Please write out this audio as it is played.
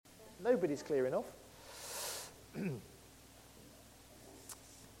nobody's clear enough.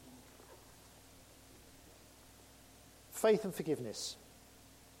 Faith and forgiveness.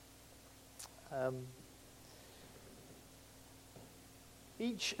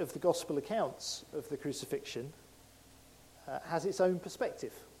 Each of the gospel accounts of the crucifixion has its own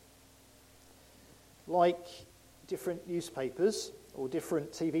perspective. Like different newspapers or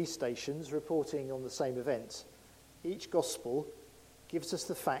different TV stations reporting on the same event, each gospel gives us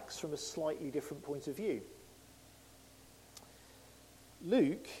the facts from a slightly different point of view.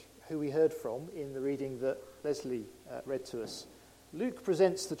 Luke, who we heard from in the reading that Leslie read to us, Luke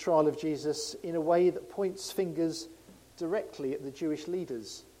presents the trial of Jesus in a way that points fingers directly at the Jewish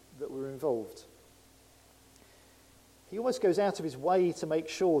leaders that were involved. He always goes out of his way to make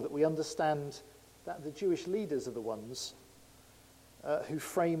sure that we understand that the Jewish leaders are the ones who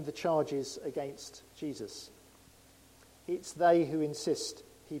frame the charges against Jesus. It's they who insist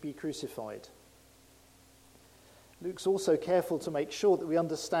he be crucified. Luke's also careful to make sure that we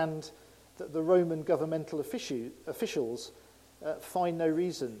understand that the Roman governmental officials find no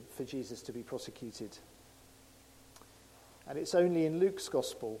reason for Jesus to be prosecuted. And it's only in Luke's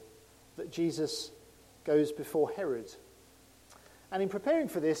gospel that Jesus goes before Herod. And in preparing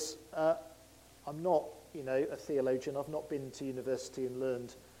for this, I'm not, a theologian. I've not been to university and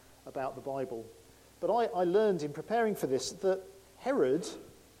learned about the Bible. But I learned in preparing for this that Herod,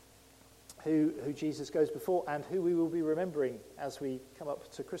 who Jesus goes before and who we will be remembering as we come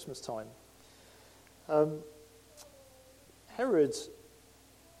up to Christmas time, Herod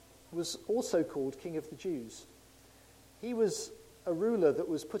was also called King of the Jews. He was a ruler that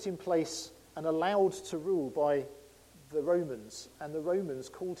was put in place and allowed to rule by the Romans, and the Romans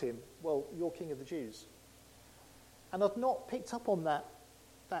called him, well, you're King of the Jews. And I've not picked up on that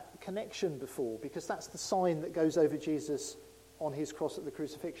connection before, because that's the sign that goes over Jesus on his cross at the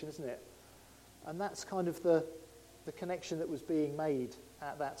crucifixion, isn't it? And that's kind of the connection that was being made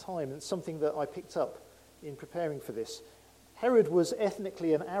at that time, and something that I picked up in preparing for this. Herod was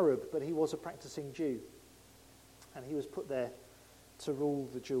ethnically an Arab, but he was a practicing Jew, and he was put there to rule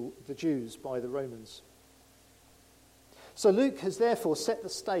the Jews by the Romans. So Luke has therefore set the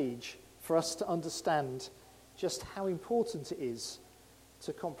stage for us to understand just how important it is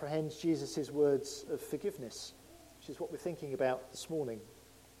to comprehend Jesus' words of forgiveness, which is what we're thinking about this morning.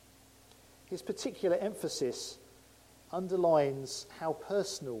 His particular emphasis underlines how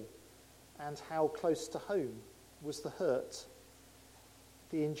personal and how close to home was the hurt,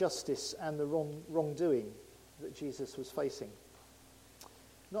 the injustice and the wrongdoing that Jesus was facing.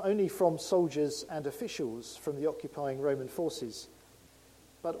 Not only from soldiers and officials from the occupying Roman forces,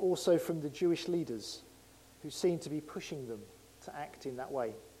 but also from the Jewish leaders who seemed to be pushing them to act in that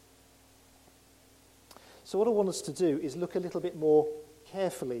way. So what I want us to do is look a little bit more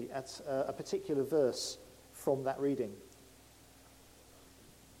carefully at a particular verse from that reading,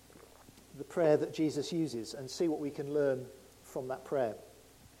 the prayer that Jesus uses, and see what we can learn from that prayer.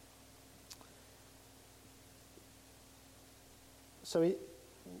 So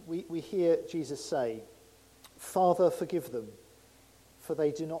we hear Jesus say, "Father, forgive them, for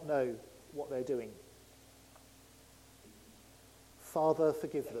they do not know what they're doing." Father,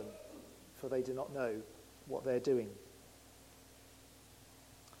 forgive them, for they do not know what they're doing.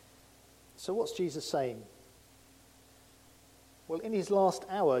 So what's Jesus saying? Well, in his last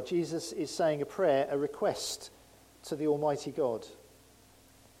hour, Jesus is saying a prayer, a request to the Almighty God.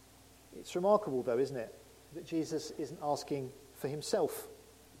 It's remarkable, though, isn't it, that Jesus isn't asking for himself.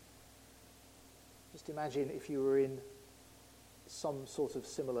 Just imagine if you were in some sort of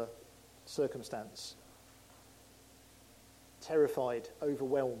similar circumstance. Terrified,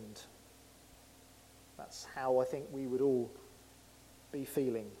 overwhelmed. That's how I think we would all be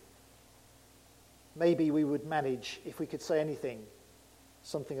feeling. Maybe we would manage, if we could say anything,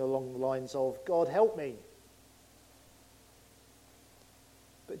 something along the lines of, "God, help me."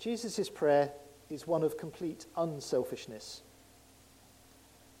 But Jesus' prayer is one of complete unselfishness.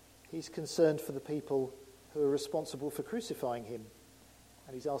 He's concerned for the people who are responsible for crucifying him,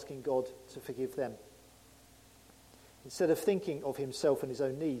 and he's asking God to forgive them. Instead of thinking of himself and his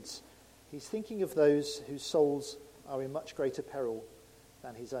own needs, he's thinking of those whose souls are in much greater peril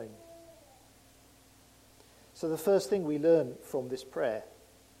than his own. So the first thing we learn from this prayer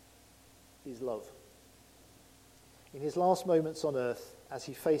is love. In his last moments on earth, as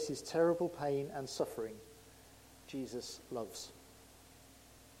he faces terrible pain and suffering, Jesus loves.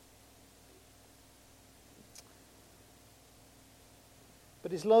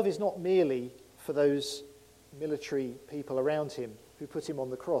 But his love is not merely for those military people around him who put him on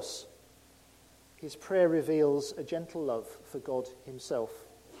the cross. His prayer reveals a gentle love for God himself.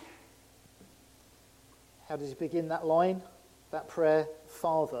 How does he begin that line, that prayer?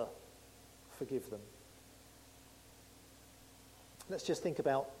 Father, forgive them. Let's just think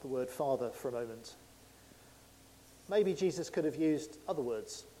about the word Father for a moment. Maybe Jesus could have used other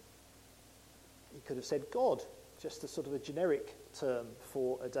words. He could have said God, just a sort of a generic term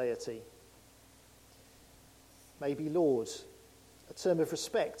for a deity. Maybe Lord, a term of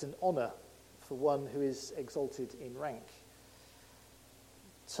respect and honour for one who is exalted in rank.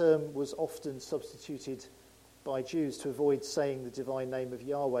 The term was often substituted by Jews to avoid saying the divine name of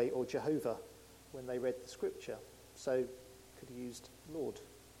Yahweh or Jehovah when they read the scripture. So could have used Lord.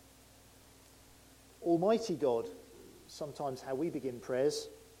 Almighty God, sometimes how we begin prayers,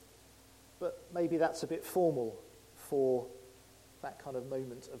 but maybe that's a bit formal for that kind of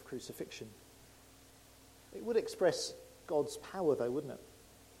moment of crucifixion. It would express God's power, though, wouldn't it?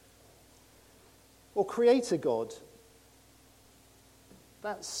 Or Creator God.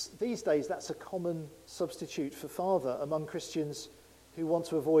 These days, that's a common substitute for Father among Christians who want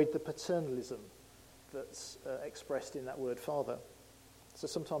to avoid the paternalism that's expressed in that word Father. So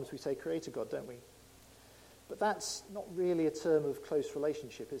sometimes we say Creator God, don't we? But that's not really a term of close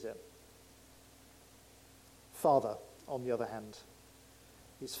relationship, is it? Father, on the other hand,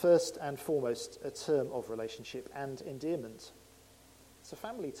 is first and foremost a term of relationship and endearment. It's a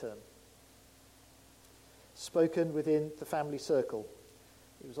family term. Spoken within the family circle,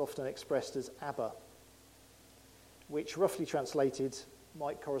 it was often expressed as Abba, which roughly translated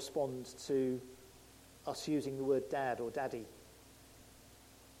might correspond to us using the word dad or daddy.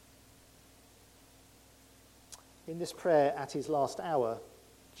 In this prayer at his last hour,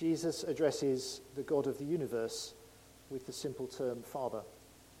 Jesus addresses the God of the universe with the simple term Father.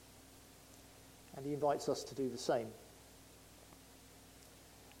 And he invites us to do the same.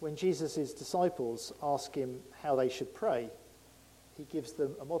 When Jesus' disciples ask him how they should pray, he gives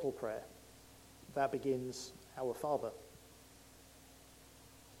them a model prayer. That begins, Our Father.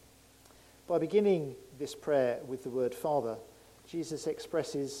 By beginning this prayer with the word Father, Jesus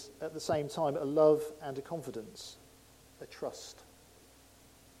expresses at the same time a love and a confidence, a trust.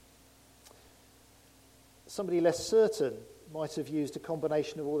 Somebody less certain might have used a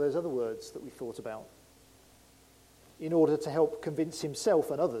combination of all those other words that we thought about in order to help convince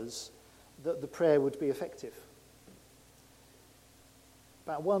himself and others that the prayer would be effective.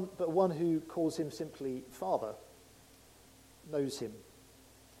 But one who calls him simply Father knows him,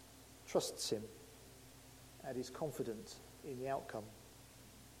 trusts him, and is confident in the outcome.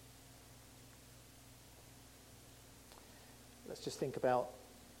 Let's just think about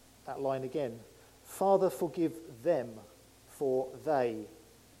that line again. Father, forgive them, for they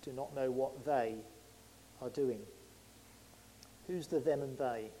do not know what they are doing. Who's the them and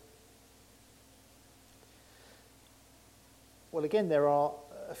they? Well, again, there are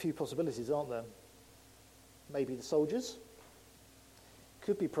a few possibilities, aren't there? Maybe the soldiers.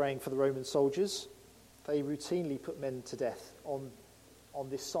 Could be praying for the Roman soldiers. They routinely put men to death on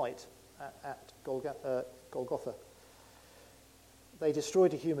this site at Golgotha. They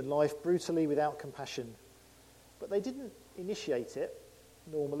destroyed a human life brutally without compassion. But they didn't initiate it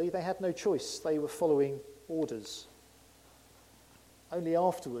normally. They had no choice. They were following orders. Only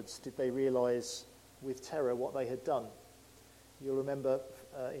afterwards did they realise with terror what they had done. You'll remember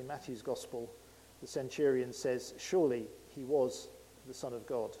in Matthew's Gospel, the centurion says, surely he was the Son of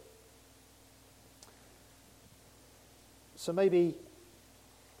God. So maybe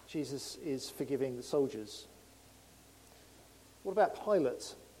Jesus is forgiving the soldiers. What about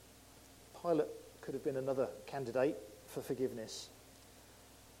Pilate? Pilate could have been another candidate for forgiveness.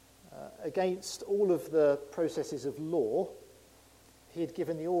 Against all of the processes of law, he had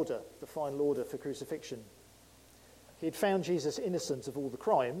given the order, the final order for crucifixion. He had found Jesus innocent of all the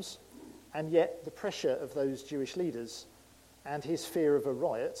crimes, and yet the pressure of those Jewish leaders and his fear of a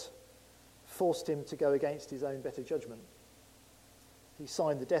riot forced him to go against his own better judgment. He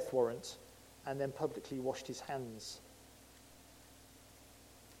signed the death warrant and then publicly washed his hands.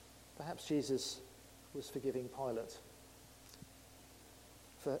 Perhaps Jesus was forgiving Pilate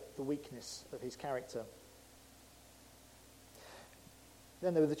for the weakness of his character.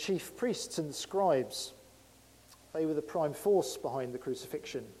 Then there were the chief priests and the scribes. They were the prime force behind the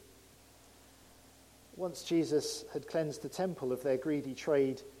crucifixion. Once Jesus had cleansed the temple of their greedy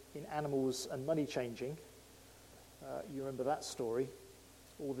trade in animals and money changing, you remember that story,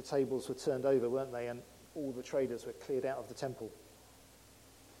 all the tables were turned over, weren't they, and all the traders were cleared out of the temple.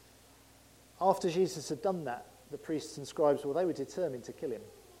 After Jesus had done that, the priests and scribes, well, they were determined to kill him.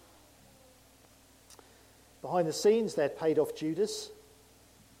 Behind the scenes, they'd paid off Judas.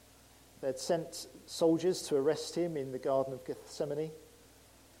 They'd sent soldiers to arrest him in the Garden of Gethsemane.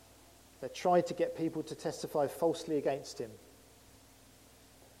 They tried to get people to testify falsely against him.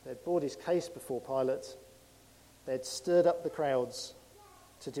 They'd brought his case before Pilate. They'd stirred up the crowds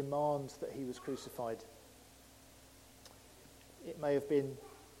to demand that he was crucified. It may have been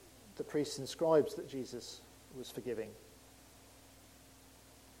the priests and scribes that Jesus was forgiving.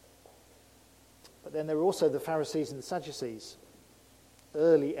 But then there were also the Pharisees and the Sadducees,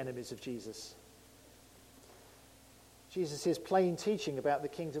 early enemies of Jesus. Jesus' plain teaching about the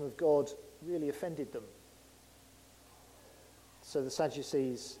kingdom of God really offended them. So the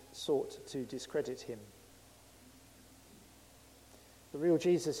Sadducees sought to discredit him. The real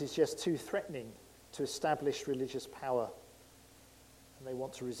Jesus is just too threatening to establish religious power, and they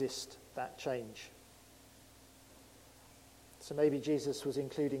want to resist that change. So maybe Jesus was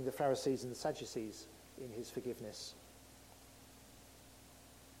including the Pharisees and the Sadducees in his forgiveness.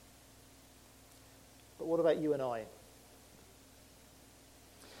 But what about you and I?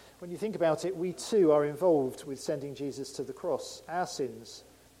 When you think about it, we too are involved with sending Jesus to the cross. Our sins,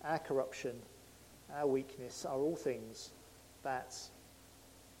 our corruption, our weakness are all things that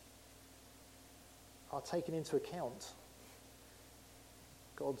are taken into account.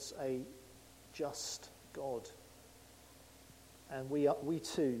 God's a just God, and we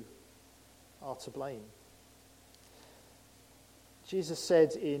too are to blame. Jesus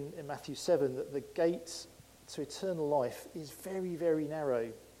said in Matthew 7 that the gate to eternal life is very, very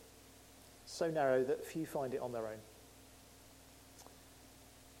narrow. So narrow that few find it on their own.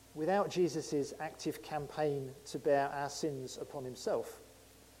 Without Jesus' active campaign to bear our sins upon himself,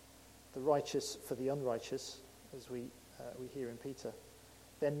 the righteous for the unrighteous, as we hear in Peter,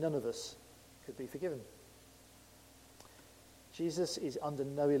 then none of us could be forgiven. Jesus is under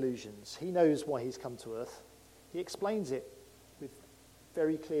no illusions. He knows why he's come to earth. He explains it with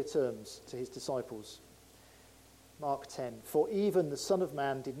very clear terms to his disciples. Mark 10, "For even the Son of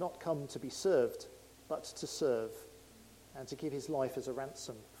Man did not come to be served, but to serve, and to give his life as a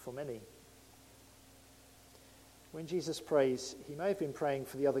ransom for many." When Jesus prays, he may have been praying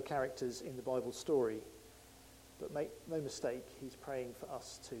for the other characters in the Bible story, but make no mistake, he's praying for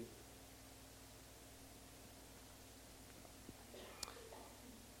us too.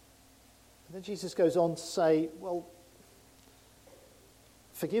 And then Jesus goes on to say, well,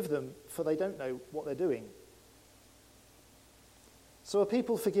 forgive them, for they don't know what they're doing. So are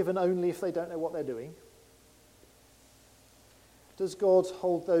people forgiven only if they don't know what they're doing? Does God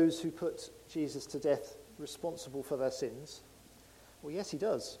hold those who put Jesus to death responsible for their sins? Well, yes, he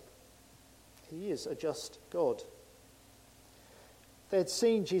does. He is a just God. They had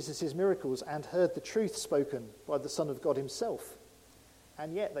seen Jesus' miracles and heard the truth spoken by the Son of God himself,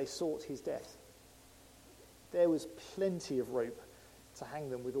 and yet they sought his death. There was plenty of rope to hang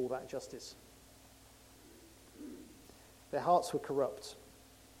them with all that justice. Their hearts were corrupt.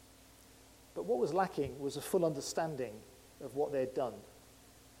 But what was lacking was a full understanding of what they'd done.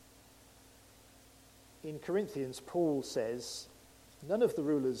 In Corinthians, Paul says, "None of the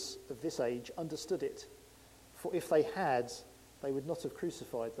rulers of this age understood it, for if they had, they would not have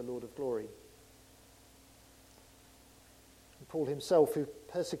crucified the Lord of glory." And Paul himself, who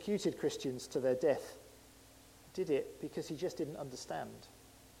persecuted Christians to their death, did it because he just didn't understand.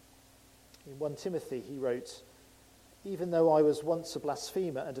 In 1 Timothy, he wrote, "Even though I was once a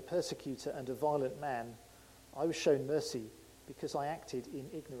blasphemer and a persecutor and a violent man, I was shown mercy because I acted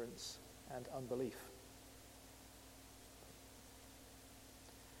in ignorance and unbelief."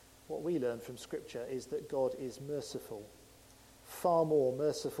 What we learn from Scripture is that God is merciful, far more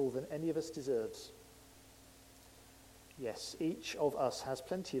merciful than any of us deserves. Yes, each of us has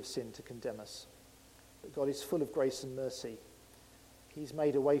plenty of sin to condemn us, but God is full of grace and mercy. He's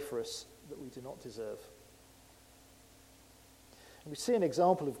made a way for us that we do not deserve. And we see an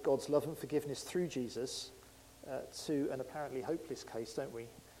example of God's love and forgiveness through Jesus to an apparently hopeless case, don't we?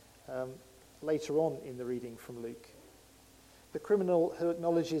 Later on in the reading from Luke. The criminal who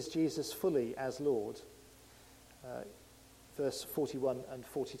acknowledges Jesus fully as Lord, verse 41 and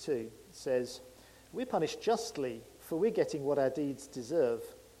 42, says, "We're punished justly, for we're getting what our deeds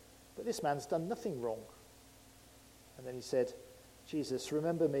deserve, but this man's done nothing wrong." And then he said, "Jesus,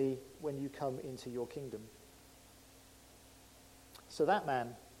 remember me when you come into your kingdom." So that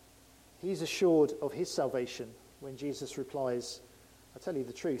man, he's assured of his salvation when Jesus replies, "I tell you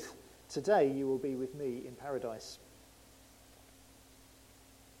the truth, today you will be with me in paradise."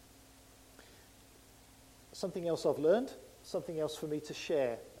 Something else I've learned, something else for me to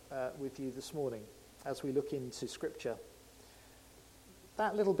share with you this morning as we look into Scripture.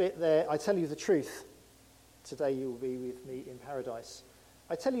 That little bit there, "I tell you the truth, today you will be with me in paradise."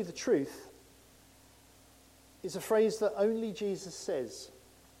 "I tell you the truth" is a phrase that only Jesus says.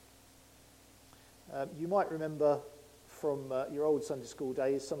 You might remember from your old Sunday school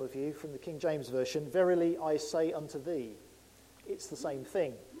days, some of you, from the King James Version, "Verily I say unto thee." It's the same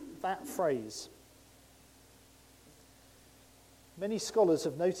thing, that phrase. Many scholars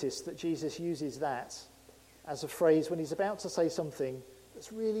have noticed that Jesus uses that as a phrase when he's about to say something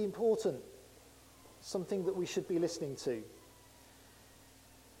that's really important, something that we should be listening to.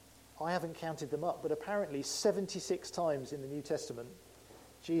 I haven't counted them up, but apparently 76 times in the New Testament,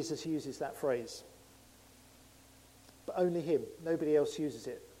 Jesus uses that phrase. But only him. Nobody else uses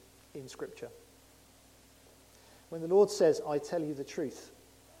it in Scripture. When the Lord says, "I tell you the truth,"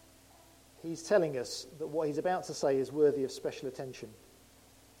 he's telling us that what he's about to say is worthy of special attention.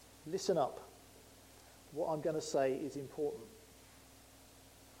 Listen up. What I'm going to say is important.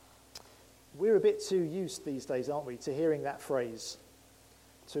 We're a bit too used these days, aren't we, to hearing that phrase,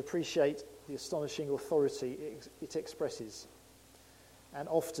 to appreciate the astonishing authority it expresses. And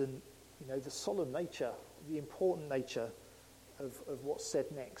often, the solemn nature, the important nature of what's said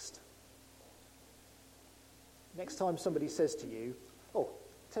next. Next time somebody says to you, "Oh,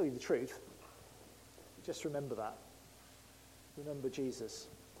 tell you the truth," just remember that. Remember Jesus.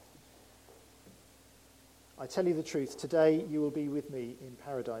 "I tell you the truth, today you will be with me in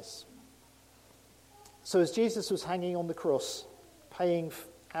paradise." So as Jesus was hanging on the cross, paying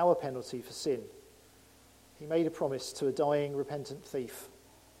our penalty for sin, he made a promise to a dying, repentant thief.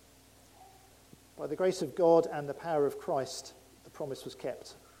 By the grace of God and the power of Christ, the promise was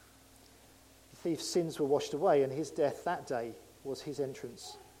kept. The thief's sins were washed away, and his death that day was his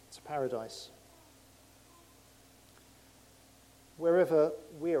entrance to paradise. Wherever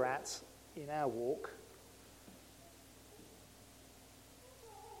we're at in our walk,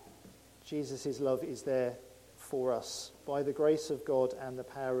 Jesus' love is there for us. By the grace of God and the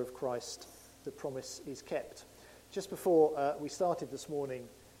power of Christ, the promise is kept. Just before we started this morning,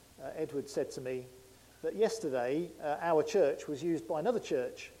 Edward said to me that yesterday our church was used by another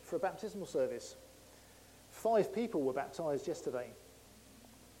church for a baptismal service. 5 people were baptised yesterday.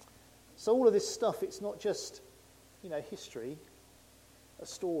 So all of this stuff, it's not just, history, a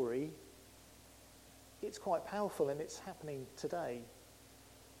story. It's quite powerful, and it's happening today.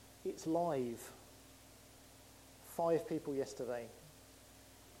 It's live. 5 people yesterday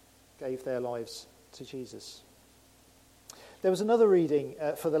gave their lives to Jesus. There was another reading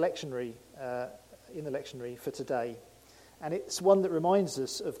for the lectionary, in the lectionary for today, and it's one that reminds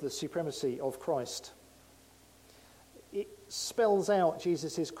us of the supremacy of Christ. It spells out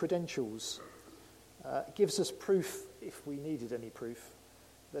Jesus' credentials, gives us proof, if we needed any proof,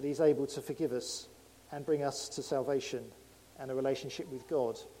 that he's able to forgive us and bring us to salvation and a relationship with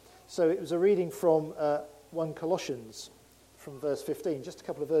God. So it was a reading from 1 Colossians, from verse 15, just a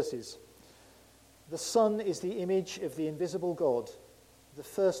couple of verses. "The Son is the image of the invisible God, the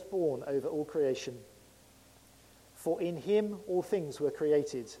firstborn over all creation. For in him all things were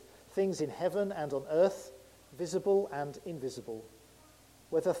created, things in heaven and on earth, visible and invisible,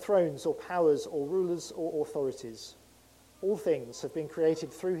 whether thrones or powers or rulers or authorities. All things have been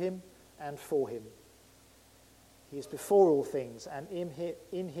created through him and for him. He is before all things, and in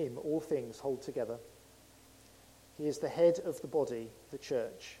him all things hold together. He is the head of the body, the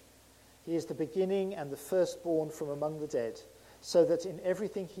church. He is the beginning and the firstborn from among the dead, so that in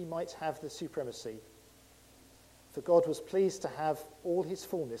everything he might have the supremacy. For God was pleased to have all his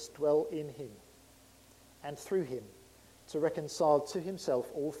fullness dwell in him, and through him to reconcile to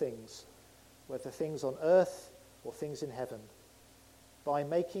himself all things, whether things on earth or things in heaven, by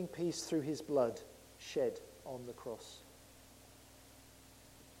making peace through his blood shed on the cross."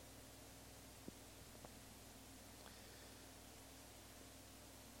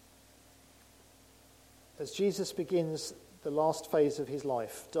 As Jesus begins the last phase of his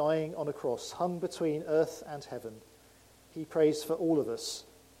life, dying on a cross, hung between earth and heaven, he prays for all of us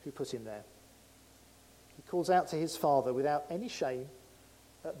who put him there. He calls out to his Father without any shame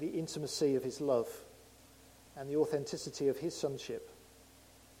at the intimacy of his love and the authenticity of his sonship.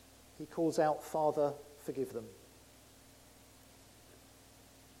 He calls out, "Father, forgive them."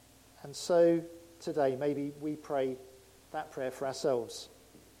 And so today, maybe we pray that prayer for ourselves.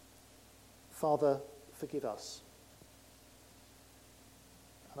 Father, forgive us.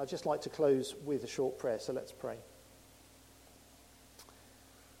 And I'd just like to close with a short prayer, so let's pray.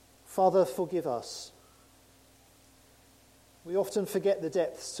 Father, forgive us. We often forget the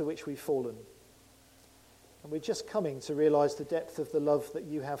depths to which we've fallen. And we're just coming to realise the depth of the love that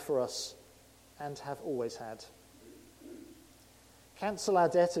you have for us and have always had. Cancel our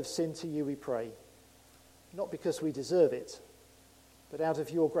debt of sin to you, we pray, not because we deserve it, but out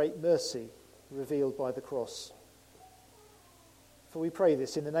of your great mercy revealed by the cross. For we pray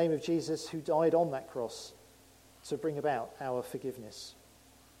this in the name of Jesus, who died on that cross to bring about our forgiveness.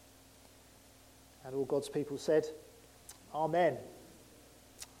 And all God's people said, Amen.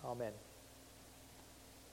 Amen.